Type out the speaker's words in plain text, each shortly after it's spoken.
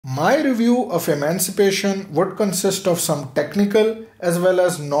My review of Emancipation would consist of some technical as well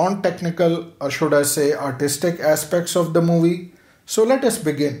as non-technical, or should I say artistic aspects of the movie. So let us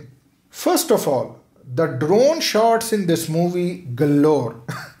begin. First of all, the drone shots in this movie galore.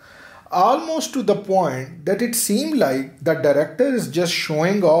 Almost to the point that it seemed like the director is just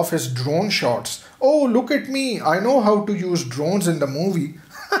showing off his drone shots. Oh, look at me, I know how to use drones in the movie.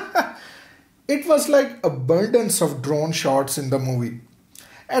 It was like abundance of drone shots in the movie.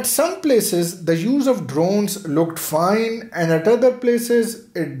 At some places, the use of drones looked fine, and at other places,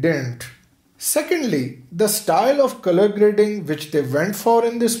 it didn't. Secondly, the style of color grading which they went for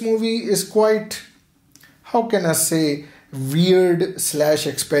in this movie is quite, how can I say,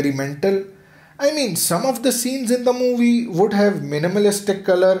 weird/experimental. I mean, some of the scenes in the movie would have minimalistic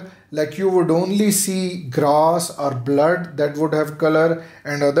color, like you would only see grass or blood that would have color,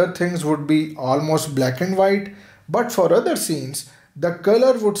 and other things would be almost black and white. But for other scenes, the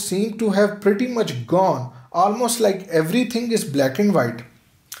color would seem to have pretty much gone, almost like everything is black and white.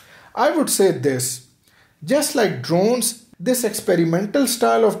 I would say this, just like drones, this experimental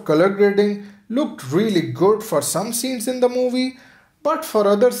style of color grading looked really good for some scenes in the movie, but for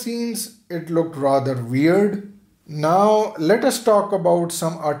other scenes it looked rather weird. Now let us talk about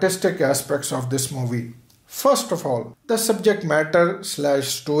some artistic aspects of this movie. First of all, the subject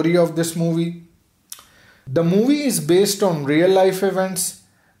matter/story of this movie. The movie is based on real life events,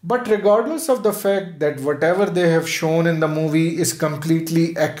 but regardless of the fact that whatever they have shown in the movie is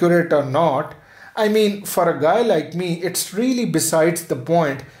completely accurate or not, I mean, for a guy like me, it's really besides the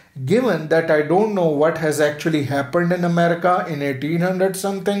point, given that I don't know what has actually happened in America in 1800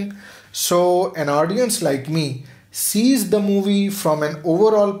 something. So an audience like me sees the movie from an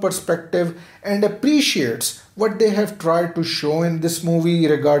overall perspective and appreciates what they have tried to show in this movie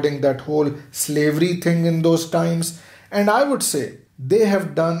regarding that whole slavery thing in those times, and I would say they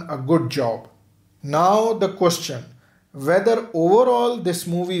have done a good job. Now the question, whether overall this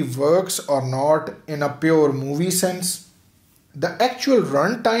movie works or not in a pure movie sense. The actual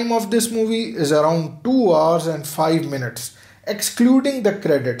run time of this movie is around 2 hours and 5 minutes, excluding the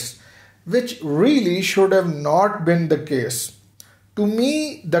credits, which really should have not been the case. To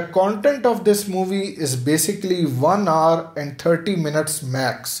me, the content of this movie is basically 1 hour and 30 minutes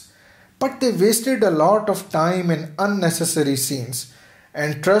max, but they wasted a lot of time in unnecessary scenes,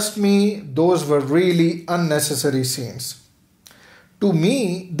 and trust me, those were really unnecessary scenes. To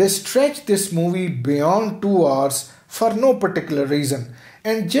me, they stretched this movie beyond 2 hours for no particular reason,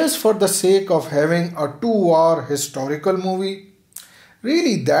 and just for the sake of having a 2-hour historical movie.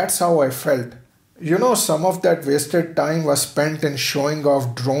 Really, that's how I felt. You know, some of that wasted time was spent in showing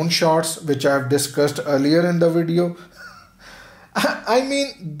off drone shots, which I have discussed earlier in the video. I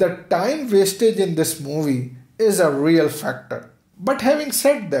mean, the time wastage in this movie is a real factor. But having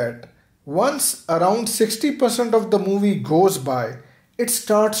said that, once around 60% of the movie goes by, it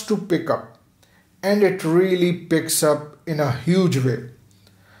starts to pick up. And it really picks up in a huge way.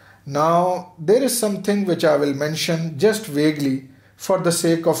 Now, there is something which I will mention just vaguely for the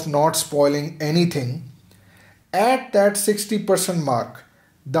sake of not spoiling anything. At that 60% mark,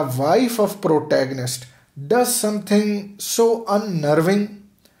 the wife of protagonist does something so unnerving.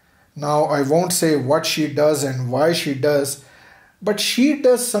 Now, I won't say what she does and why she does, but she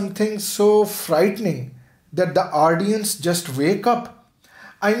does something so frightening that the audience just wake up.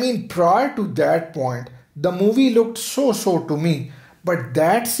 I mean, prior to that point, the movie looked so to me, but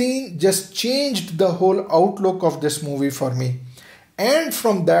that scene just changed the whole outlook of this movie for me. And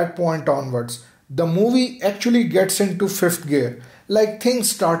from that point onwards, the movie actually gets into fifth gear, like things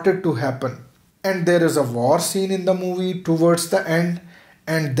started to happen. And there is a war scene in the movie towards the end,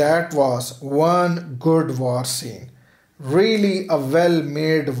 and that was one good war scene. Really a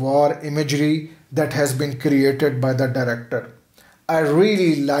well-made war imagery that has been created by the director. I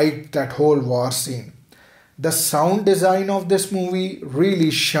really liked that whole war scene. The sound design of this movie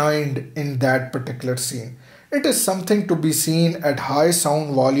really shined in that particular scene. It is something to be seen at high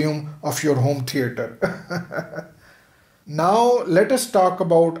sound volume of your home theater. Now let us talk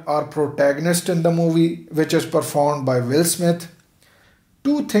about our protagonist in the movie, which is performed by Will Smith.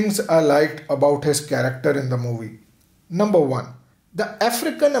 Two things I liked about his character in the movie. Number one, the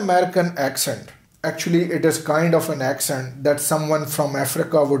African American accent. Actually, it is kind of an accent that someone from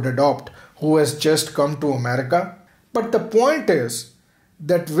Africa would adopt who has just come to America. But the point is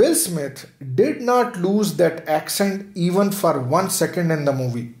that Will Smith did not lose that accent even for 1 second in the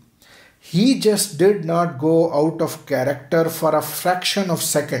movie. He just did not go out of character for a fraction of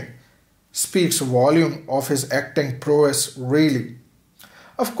second. Speaks volume of his acting prowess, really.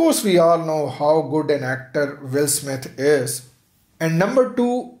 Of course, we all know how good an actor Will Smith is. And number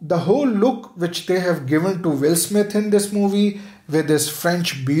two, the whole look which they have given to Will Smith in this movie with his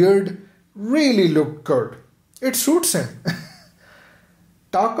French beard really looked good. It suits him.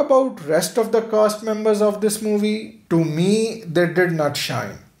 Talk about rest of the cast members of this movie. To me, they did not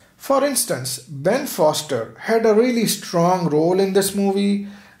shine. For instance, Ben Foster had a really strong role in this movie,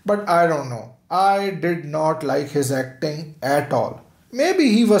 but I don't know. I did not like his acting at all.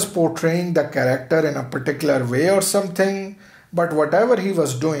 Maybe he was portraying the character in a particular way or something, but whatever he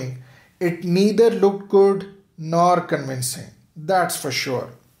was doing, it neither looked good nor convincing. That's for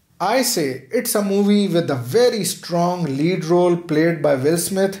sure. I say it's a movie with a very strong lead role played by Will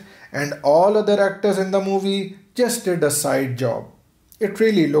Smith, and all other actors in the movie just did a side job. It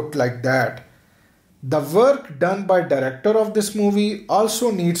really looked like that. The work done by director of this movie also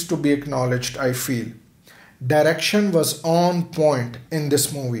needs to be acknowledged, I feel. Direction was on point in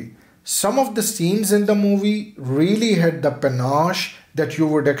this movie. Some of the scenes in the movie really had the panache that you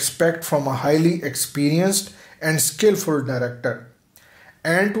would expect from a highly experienced and skillful director.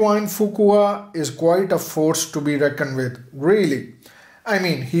 Antoine Fuqua is quite a force to be reckoned with, really. I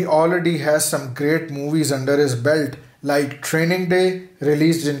mean, he already has some great movies under his belt like Training Day,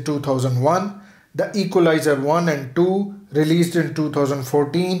 released in 2001, The Equalizer 1 and 2, released in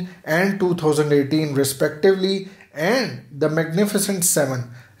 2014 and 2018 respectively, and The Magnificent Seven,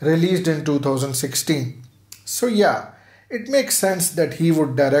 released in 2016. So yeah, it makes sense that he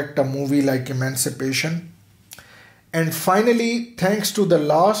would direct a movie like Emancipation. And finally, thanks to the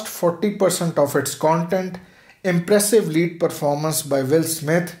last 40% of its content, impressive lead performance by Will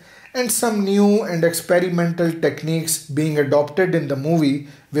Smith, and some new and experimental techniques being adopted in the movie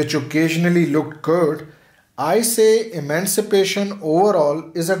which occasionally looked good, I say Emancipation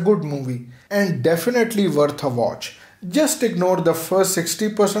overall is a good movie and definitely worth a watch. Just ignore the first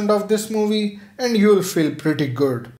 60% of this movie and you'll feel pretty good.